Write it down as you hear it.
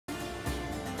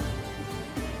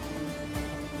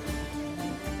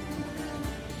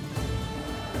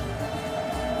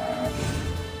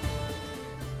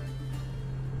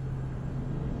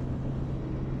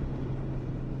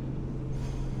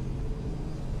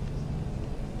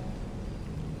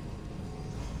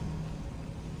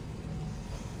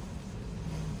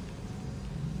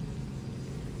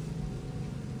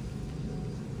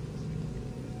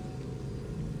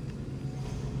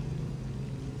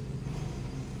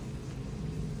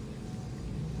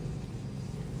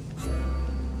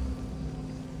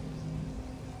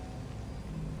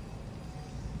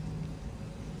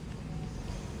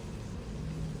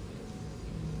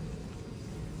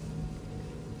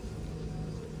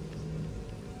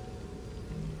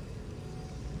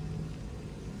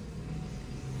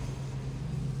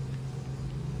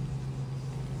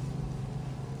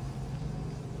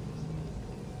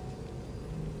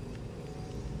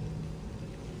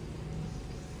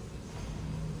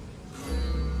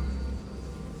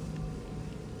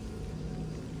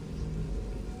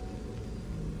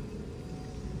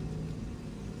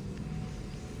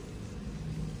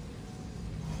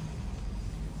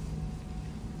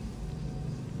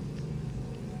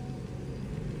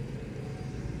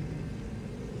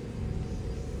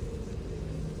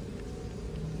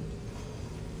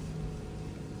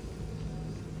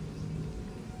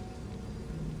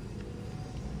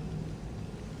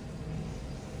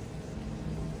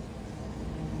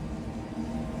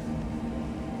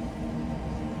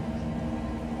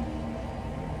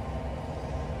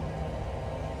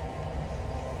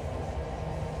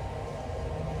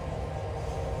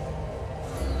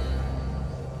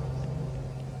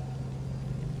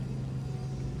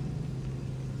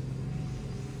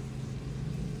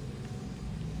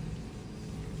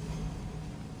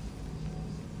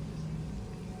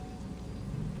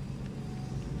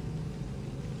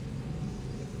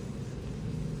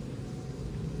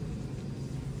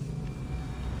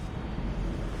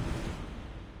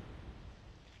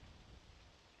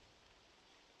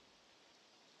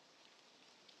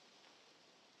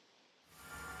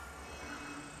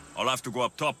I'll have to go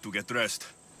up top to get dressed.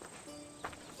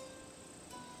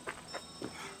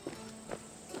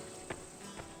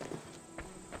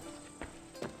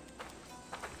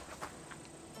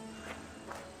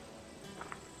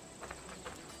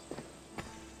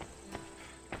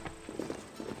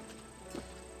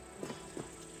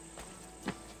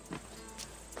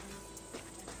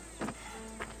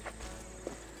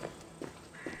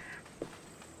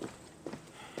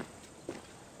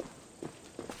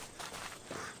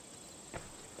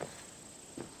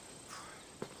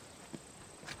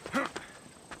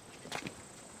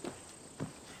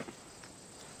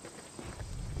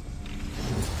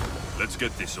 Let's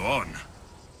get this on.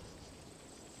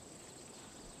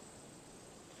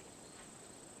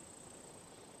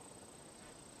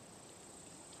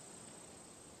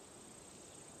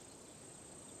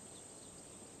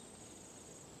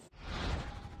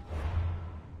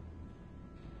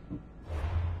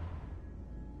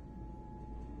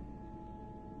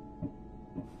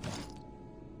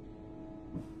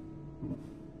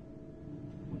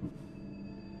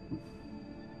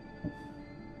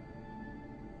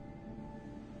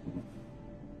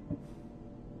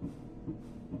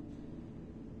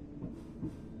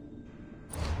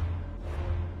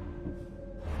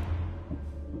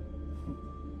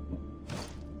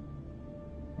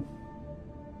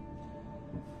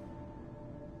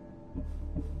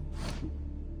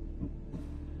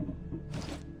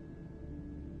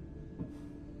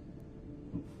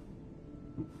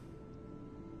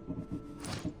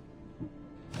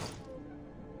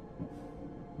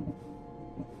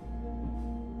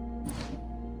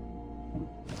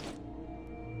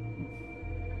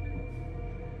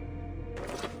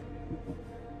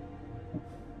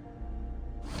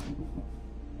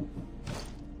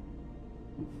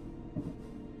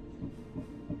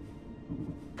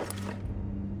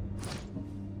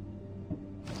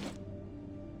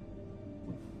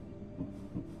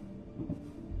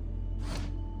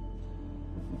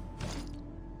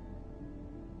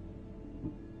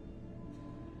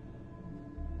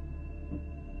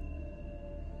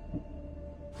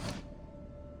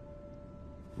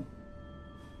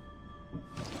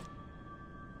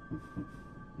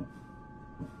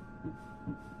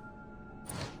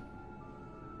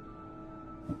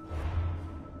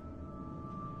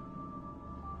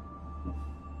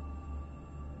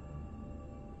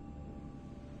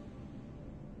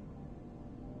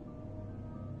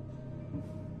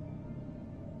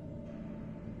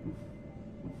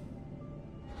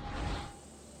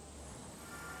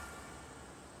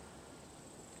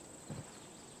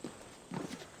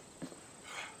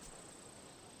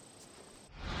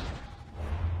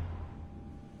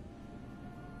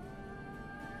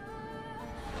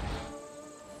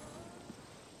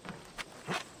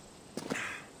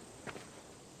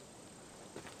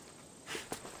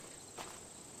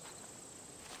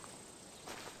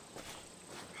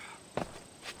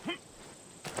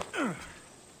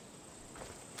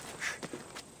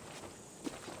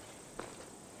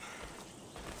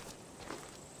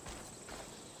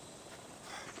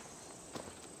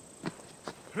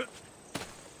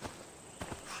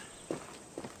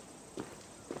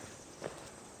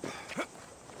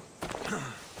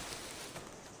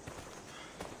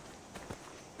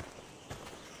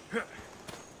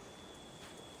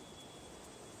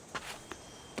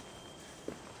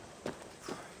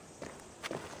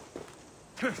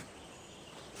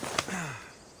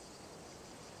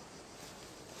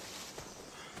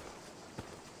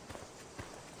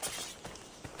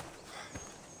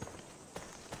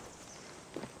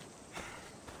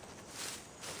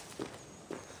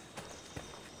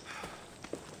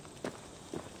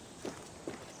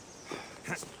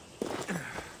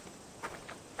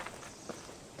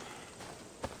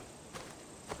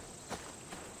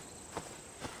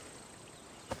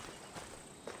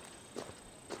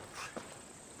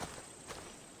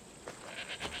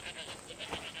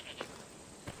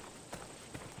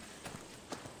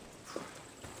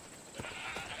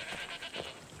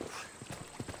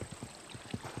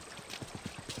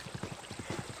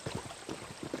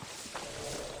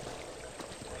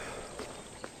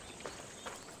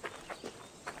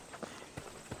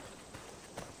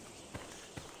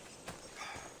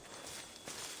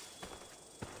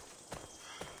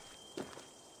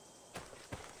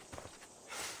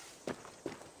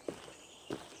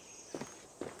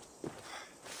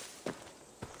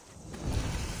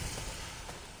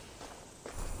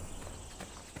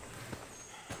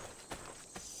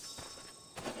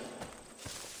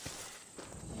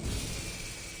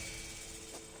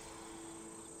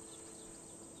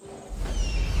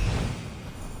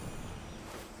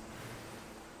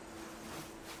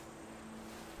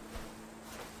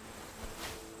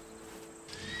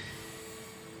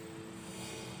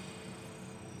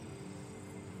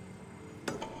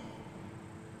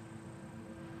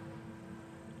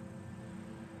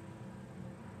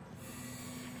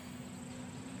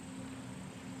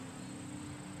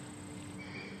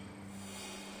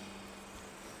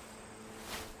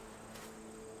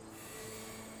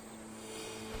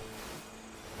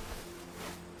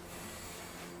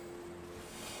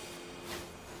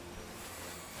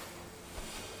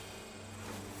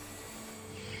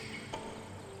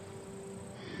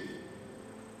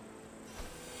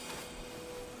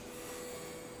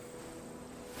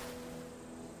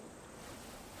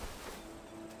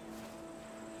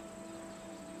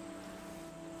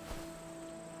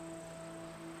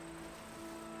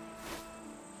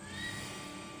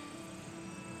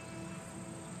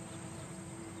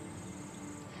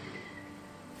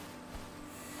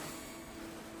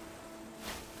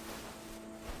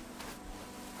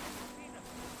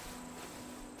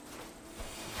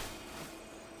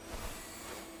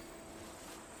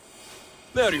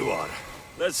 There you are.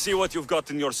 Let's see what you've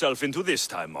gotten yourself into this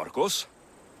time, Marcos.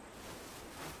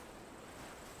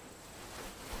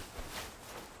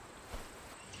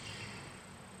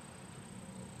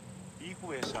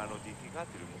 Ihuesa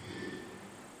notificatul μου.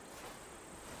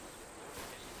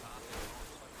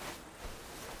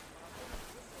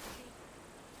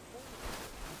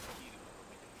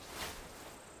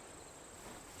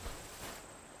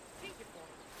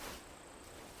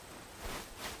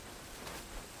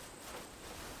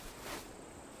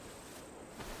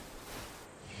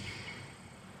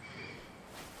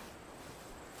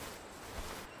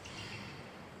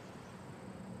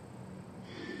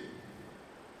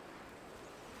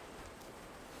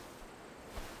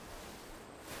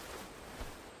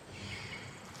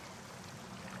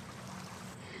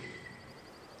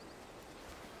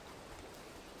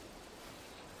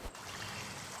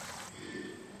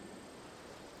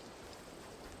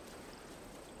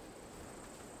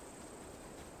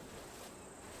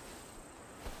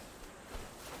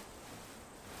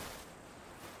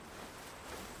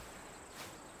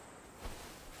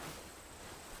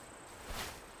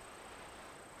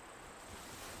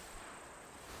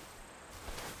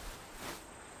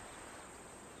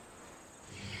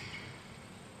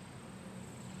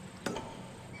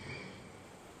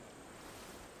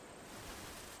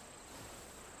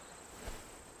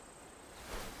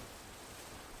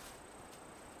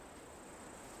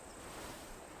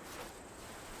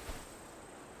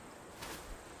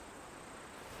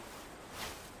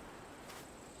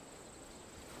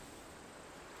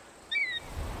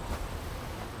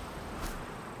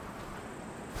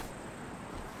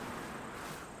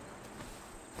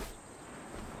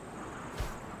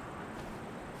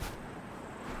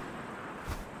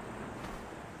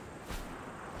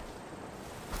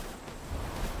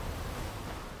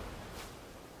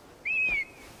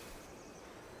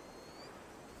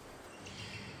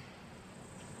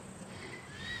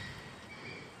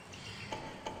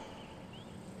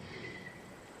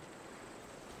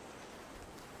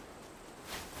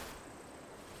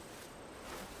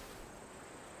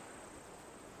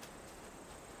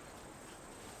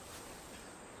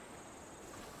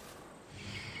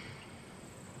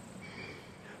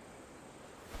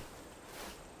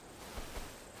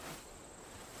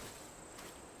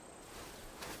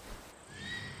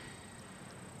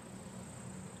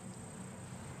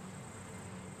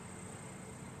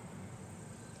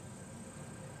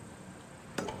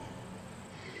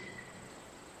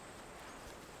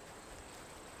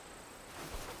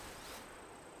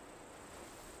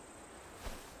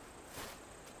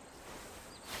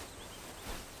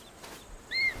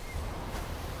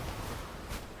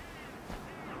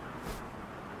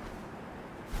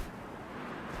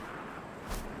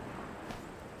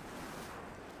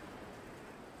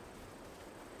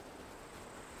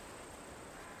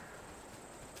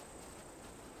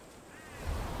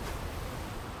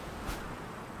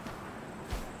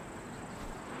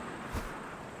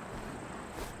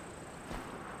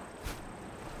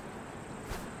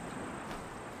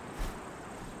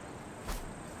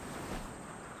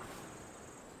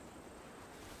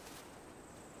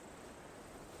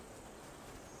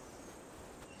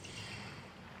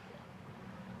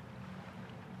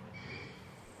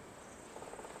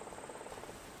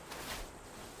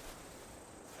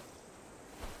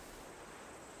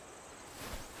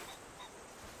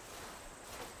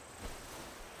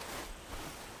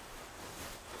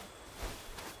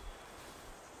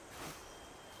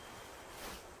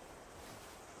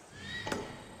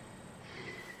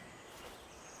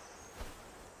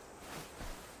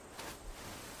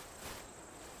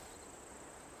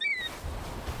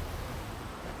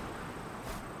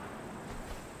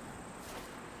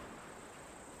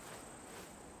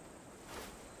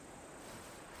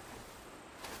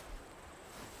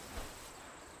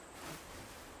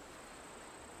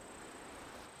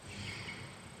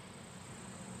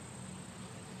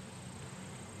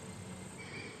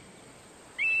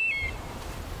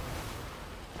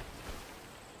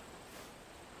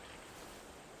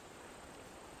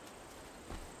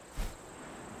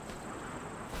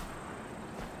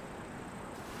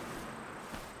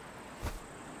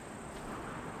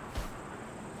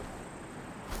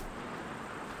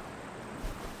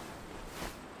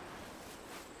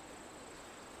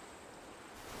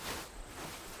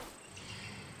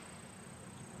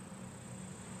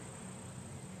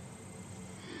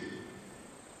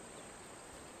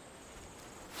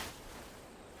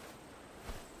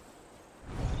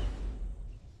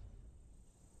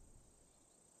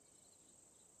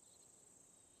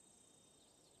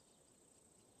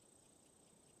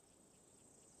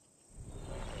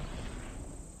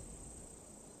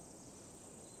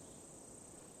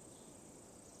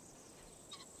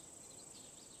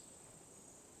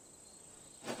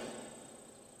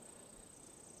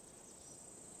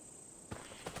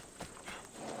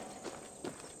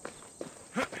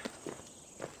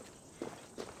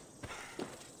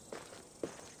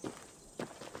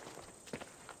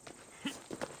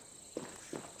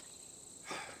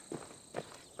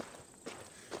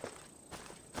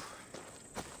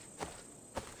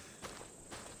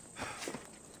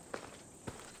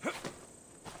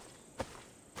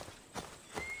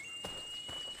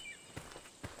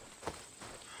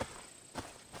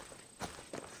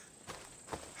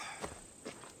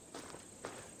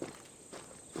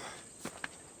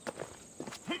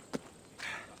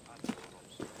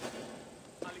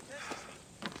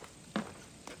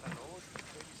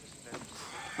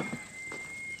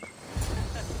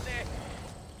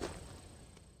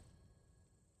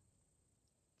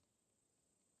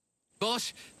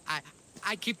 Boss,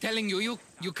 I keep telling you,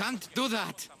 you can't do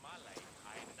that.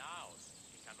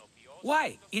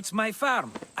 Why? It's my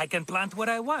farm. I can plant what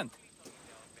I want.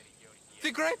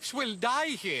 The grapes will die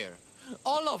here.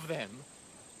 All of them.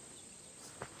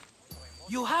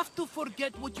 You have to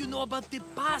forget what you know about the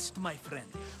past, my friend.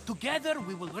 Together,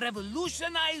 we will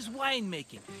revolutionize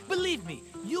winemaking. Believe me,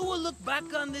 you will look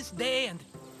back on this day and...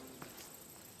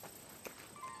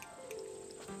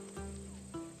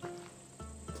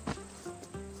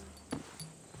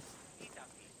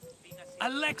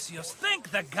 Alexios,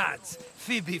 thank the gods!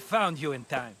 Phoebe found you in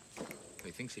time. He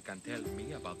thinks he can tell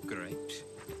me about grapes.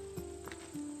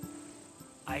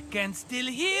 I can still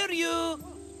hear you!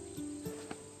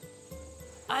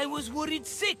 I was worried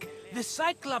sick. The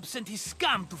Cyclops sent his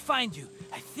scum to find you.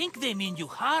 I think they mean you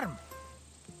harm.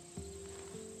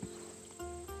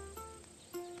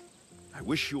 I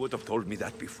wish you would have told me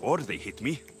that before they hit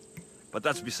me. But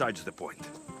that's besides the point.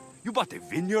 You bought a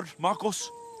vineyard, Marcos?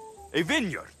 A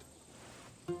vineyard!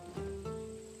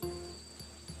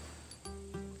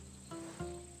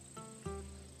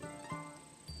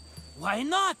 Why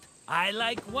not? I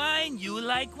like wine, you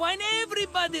like wine,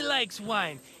 everybody likes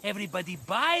wine. Everybody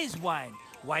buys wine.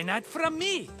 Why not from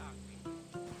me?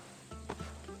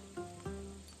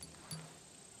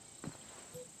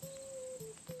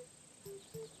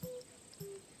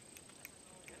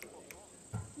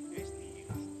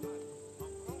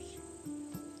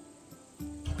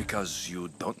 Because you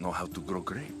don't know how to grow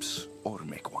grapes or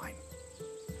make wine.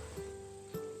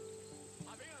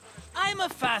 I'm a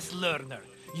fast learner.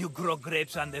 You grow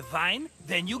grapes on the vine,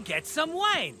 then you get some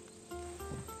wine.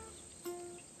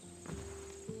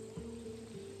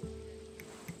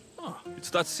 Oh, it's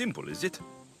that simple, is it?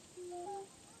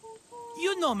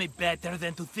 You know me better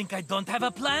than to think I don't have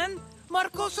a plan.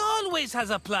 Marcos always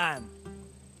has a plan.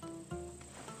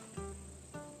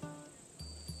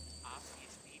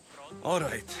 All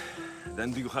right.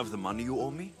 Then do you have the money you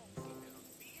owe me?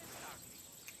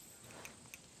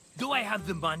 Do I have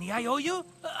the money I owe you?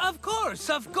 Of course,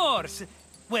 of course.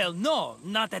 Well, no,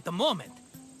 not at the moment.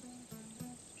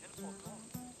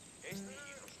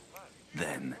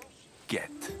 Then get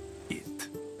it.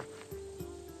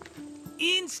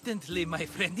 Instantly, my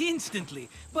friend, instantly.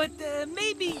 But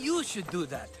maybe you should do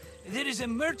that. There is a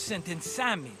merchant in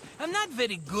Sami. I'm not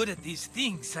very good at these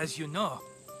things, as you know.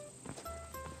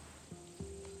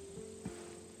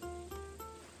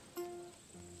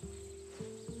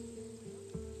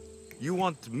 You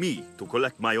want me to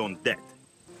collect my own debt?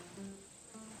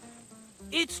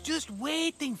 It's just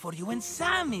waiting for you in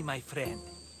Sami, my friend.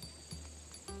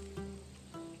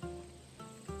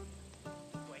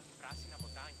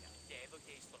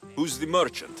 Who's the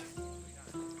merchant?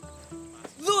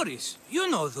 Duris. You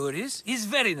know Duris. He's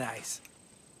very nice.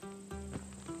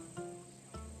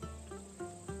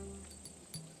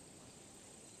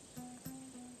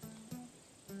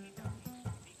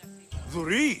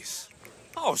 Luis!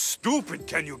 How stupid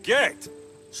can you get?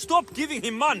 Stop giving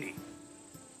him money!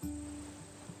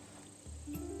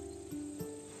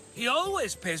 He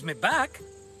always pays me back.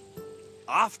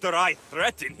 After I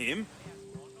threaten him?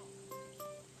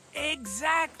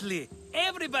 Exactly.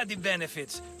 Everybody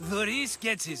benefits. Duris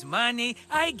gets his money,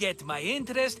 I get my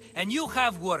interest, and you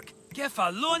have work.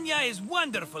 Kefalonia is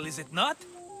wonderful, is it not?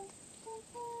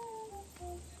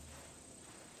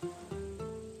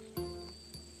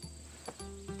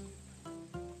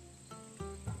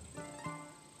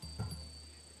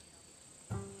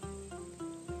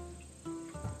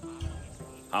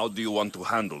 How do you want to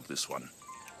handle this one?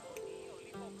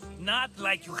 Not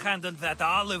like you handled that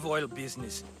olive oil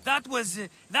business. That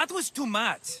was too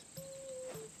much.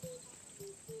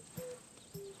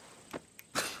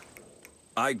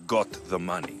 I got the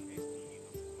money.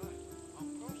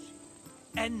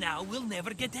 And now we'll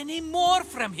never get any more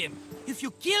from him. If you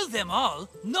kill them all,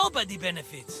 nobody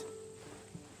benefits.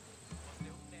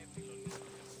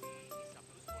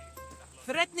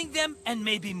 Threatening them, and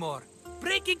maybe more.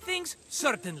 Breaking things,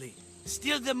 certainly.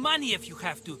 Steal the money if you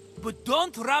have to, but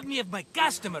don't rob me of my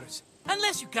customers.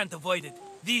 Unless you can't avoid it.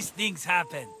 These things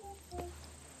happen.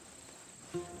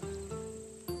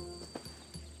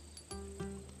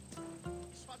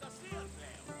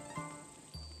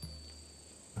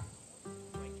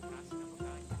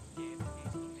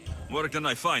 Where can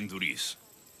I find Duris?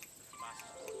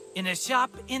 In a shop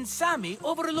in Sami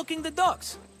overlooking the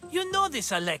docks. You know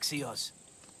this, Alexios.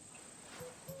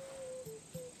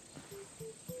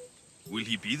 Will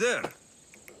he be there?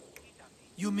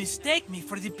 You mistake me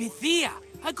for the Pythia.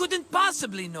 I couldn't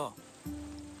possibly know.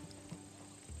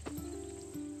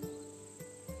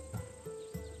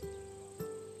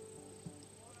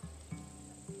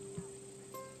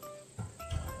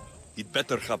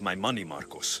 better have my money,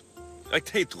 Marcos. I'd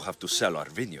hate to have to sell our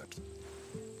vineyard.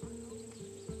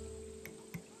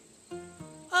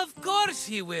 Of course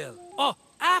he will. Oh,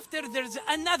 after there's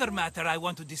another matter I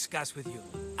want to discuss with you.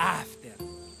 After.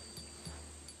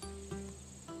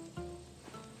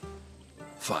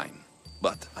 Fine,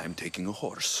 but I'm taking a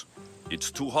horse.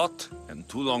 It's too hot and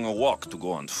too long a walk to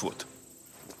go on foot.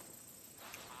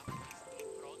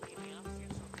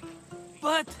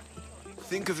 But...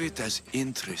 Think of it as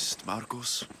interest,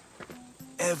 Marcos.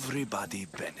 Everybody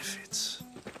benefits.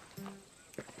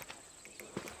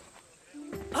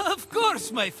 Of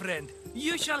course, my friend.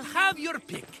 You shall have your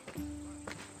pick.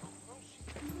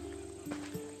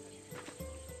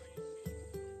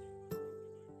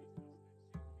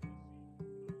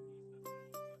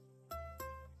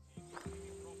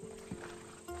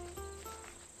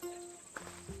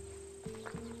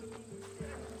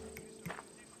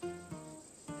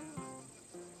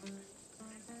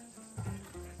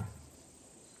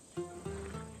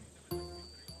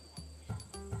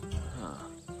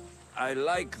 I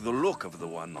like the look of the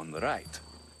one on the right.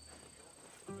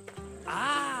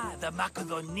 Ah, the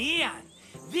Macedonian.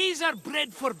 These are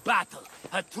bred for battle.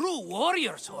 A true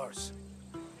warrior's horse.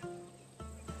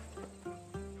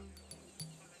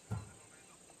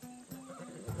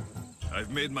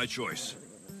 I've made my choice.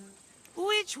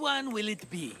 Which one will it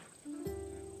be?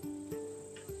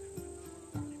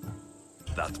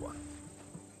 That one.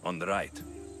 On the right.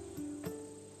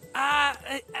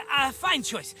 Fine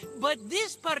choice. But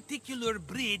this particular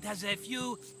breed has a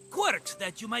few quirks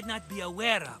that you might not be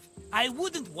aware of. I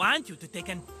wouldn't want you to take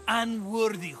an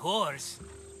unworthy horse.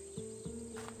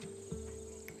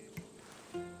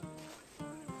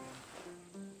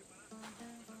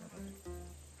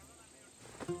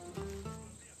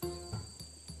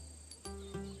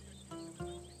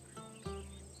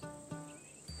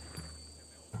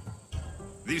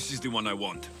 This is the one I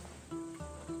want.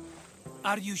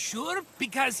 Are you sure?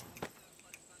 Because...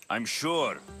 I'm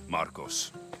sure,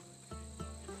 Marcos.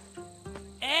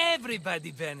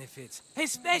 everybody benefits.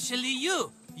 Especially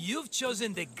you. You've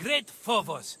chosen the great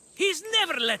Phobos. He's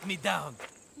never let me down.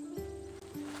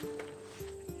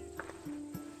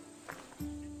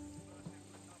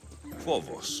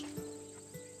 Phobos.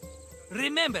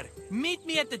 Remember, meet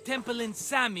me at the temple in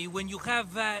Sami when you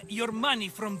have your money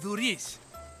from Duris.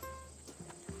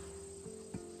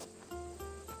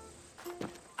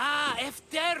 Ah,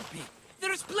 Efterpi.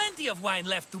 There's plenty of wine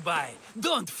left to buy.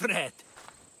 Don't fret.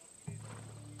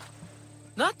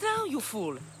 Not now, you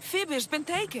fool. Phoebe's been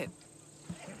taken.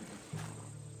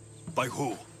 By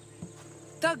who?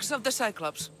 Thugs of the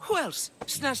Cyclops. Who else?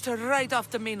 Snatched her right off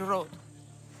the main road.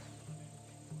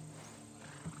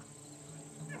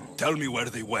 Tell me where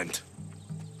they went.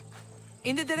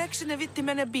 In the direction of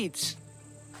Itimena Beach.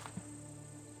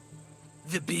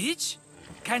 The beach?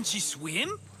 Can she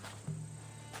swim?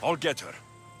 I'll get her.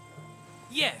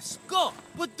 Yes, go.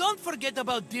 But don't forget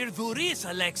about dear Duris,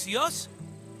 Alexios.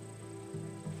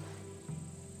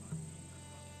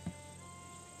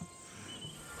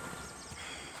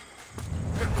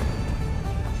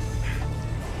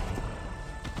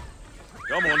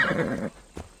 Come on.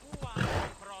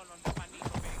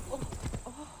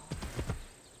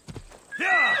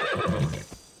 Yeah!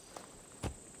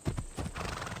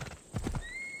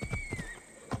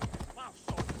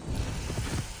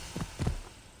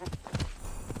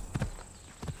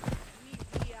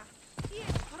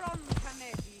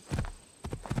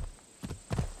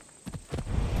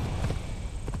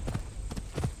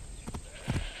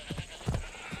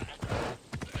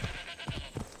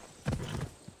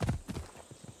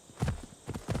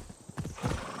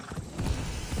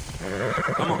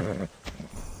 Come on.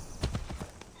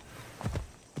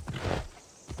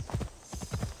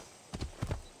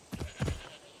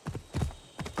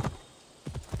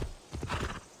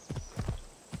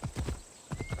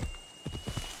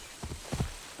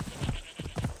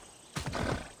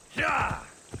 Yeah!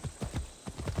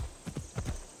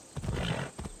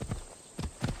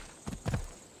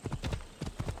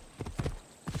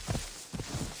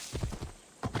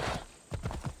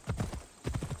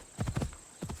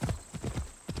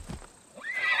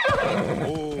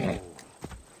 Oh.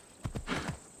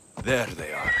 There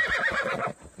they are.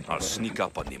 I'll sneak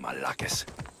up on the Malakes.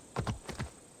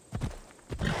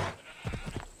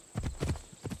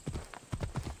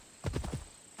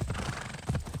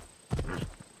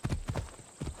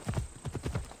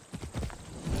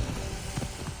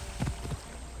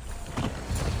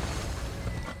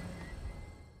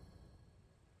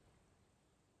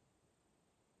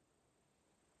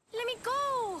 Let me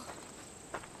go!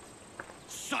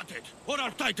 Shut it, or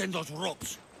I'll tighten those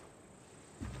ropes.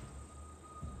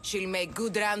 She'll make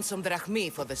good ransom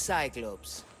drachmi for the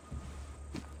Cyclops.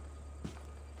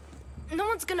 No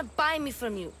one's gonna buy me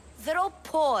from you. They're all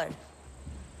poor.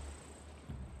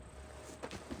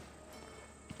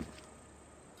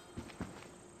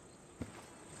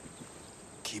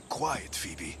 Keep quiet,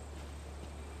 Phoebe.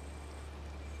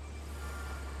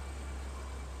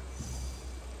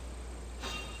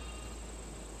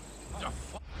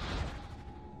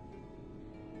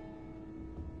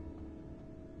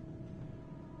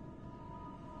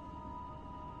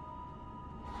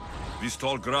 This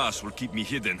tall grass will keep me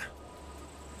hidden.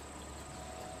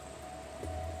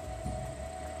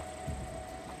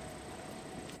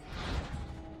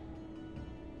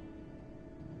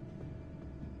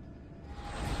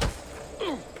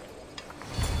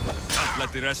 Can't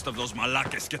let the rest of those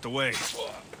malakes get away.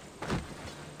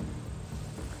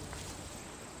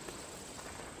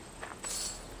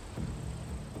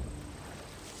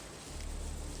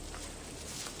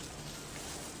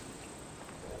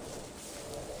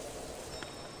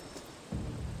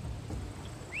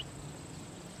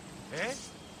 Eh?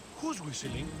 Who's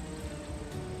whistling?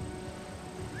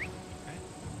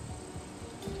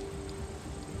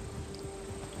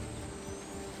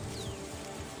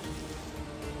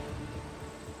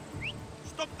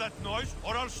 Stop that noise,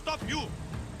 or I'll stop you!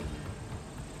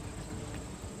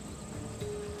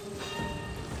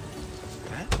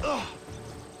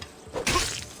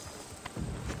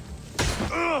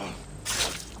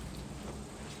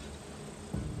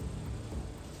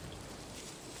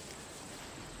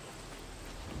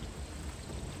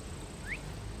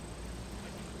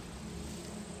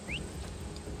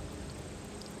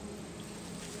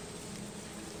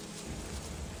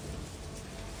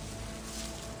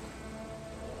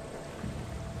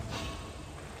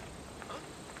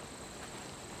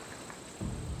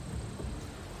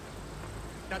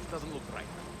 That doesn't look right.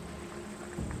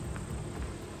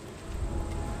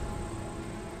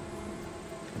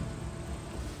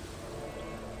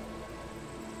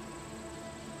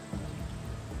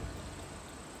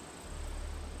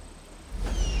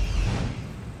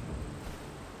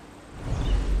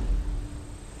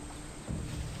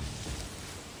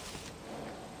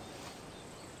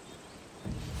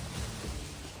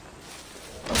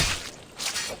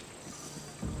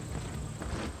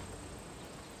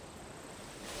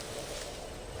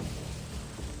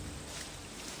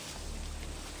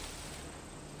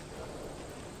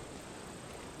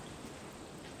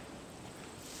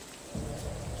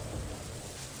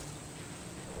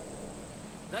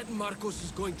 That Marcos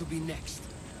is going to be next.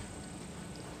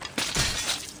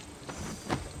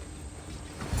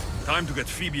 Time to get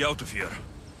Phoebe out of here.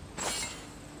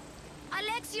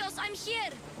 Alexios, I'm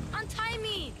here! Untie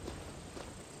me!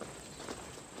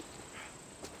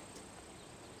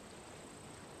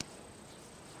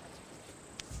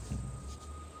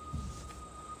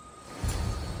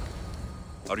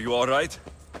 Are you all right?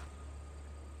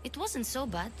 It wasn't so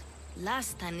bad.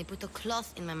 Last time they put a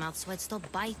cloth in my mouth so I'd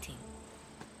stop biting.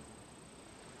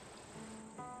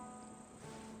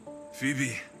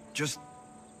 Phoebe, just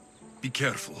be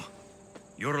careful.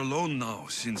 You're alone now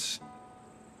since...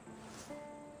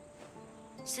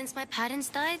 Since my parents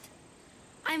died,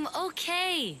 I'm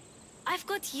okay. I've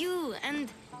got you,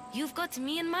 and you've got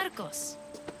me and Marcos.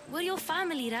 We're your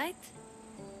family, right?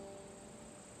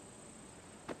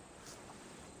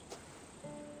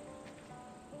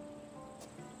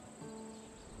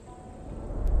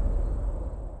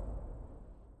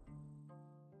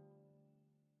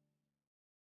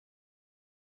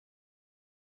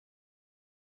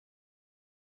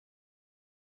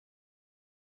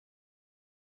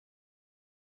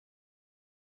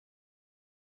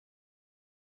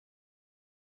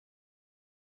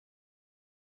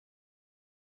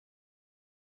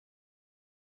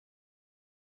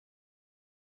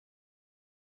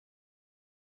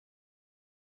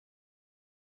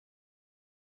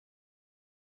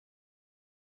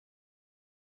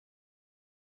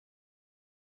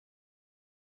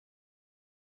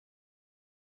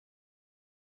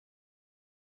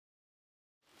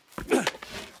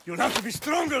 You'll have to be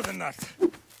stronger than that.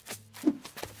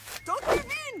 Don't give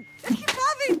in! Let him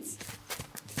have it!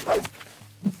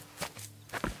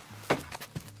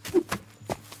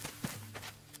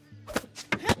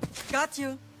 Got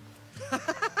you.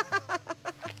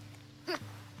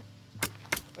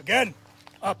 Again,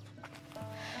 up.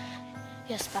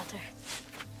 Yes, Pater.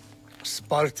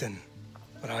 Spartan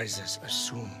rises as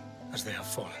soon as they have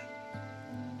fallen.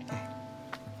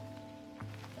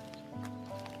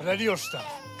 Ready your staff.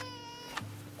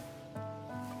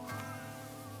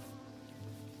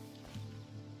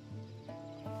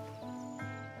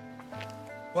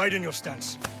 Widen your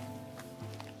stance.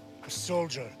 a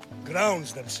soldier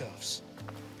grounds themselves.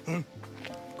 Hmm?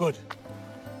 Good.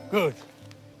 Good.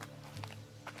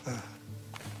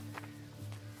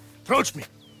 Approach me.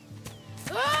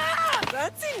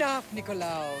 That's enough,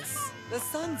 Nikolaos. The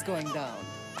sun's going down.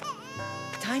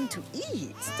 Time to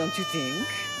eat, don't you think?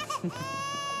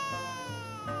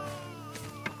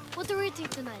 What are we eating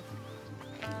tonight?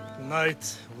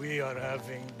 Tonight, we are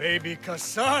having baby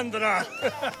Cassandra.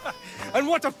 And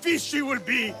what a feast she will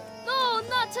be! No,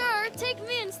 not her. Take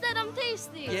me instead. I'm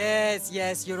tasty. Yes,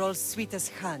 yes, you're all sweet as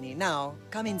honey. Now,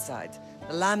 come inside.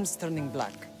 The lamb's turning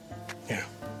black. Here.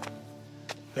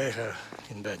 Lay her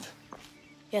in bed.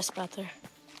 Yes, Pater.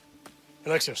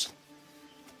 Alexios.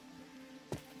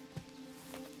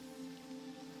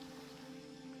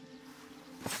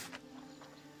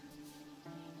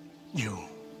 You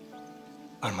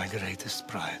are my greatest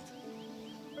pride.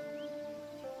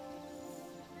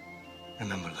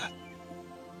 Remember that.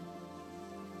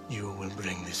 You will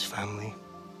bring this family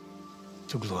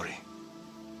to glory.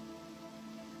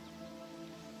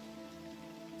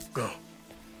 Go.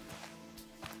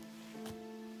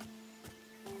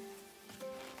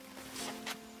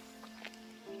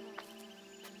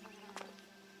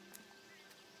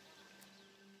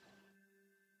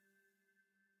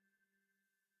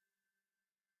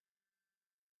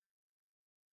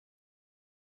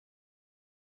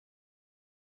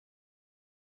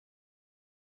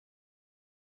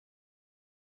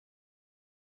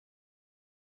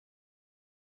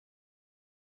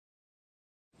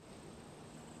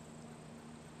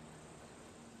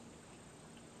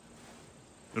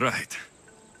 Right.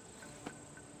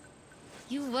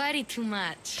 You worry too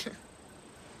much.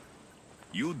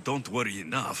 You don't worry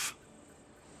enough.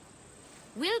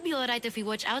 We'll be alright if we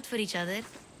watch out for each other.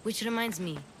 Which reminds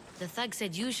me, the thug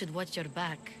said you should watch your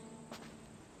back.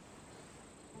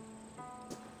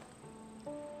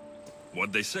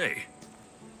 What'd they say?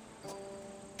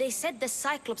 They said the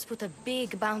Cyclops put a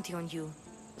big bounty on you.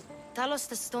 Talos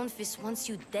the Stonefist wants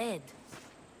you dead.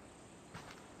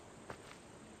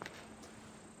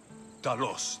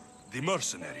 Talos, the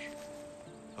mercenary.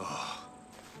 Oh,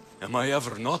 am I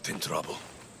ever not in trouble?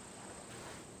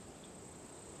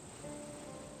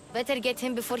 Better get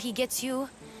him before he gets you.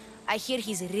 I hear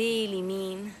he's really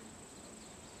mean.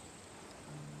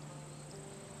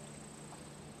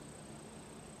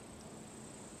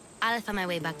 I'll find my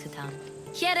way back to town.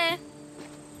 Here!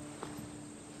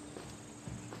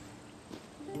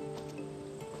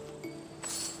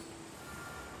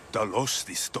 Talos,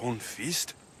 the Stone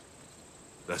Fist?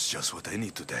 That's just what I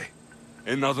need today.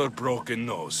 Another broken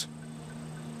nose.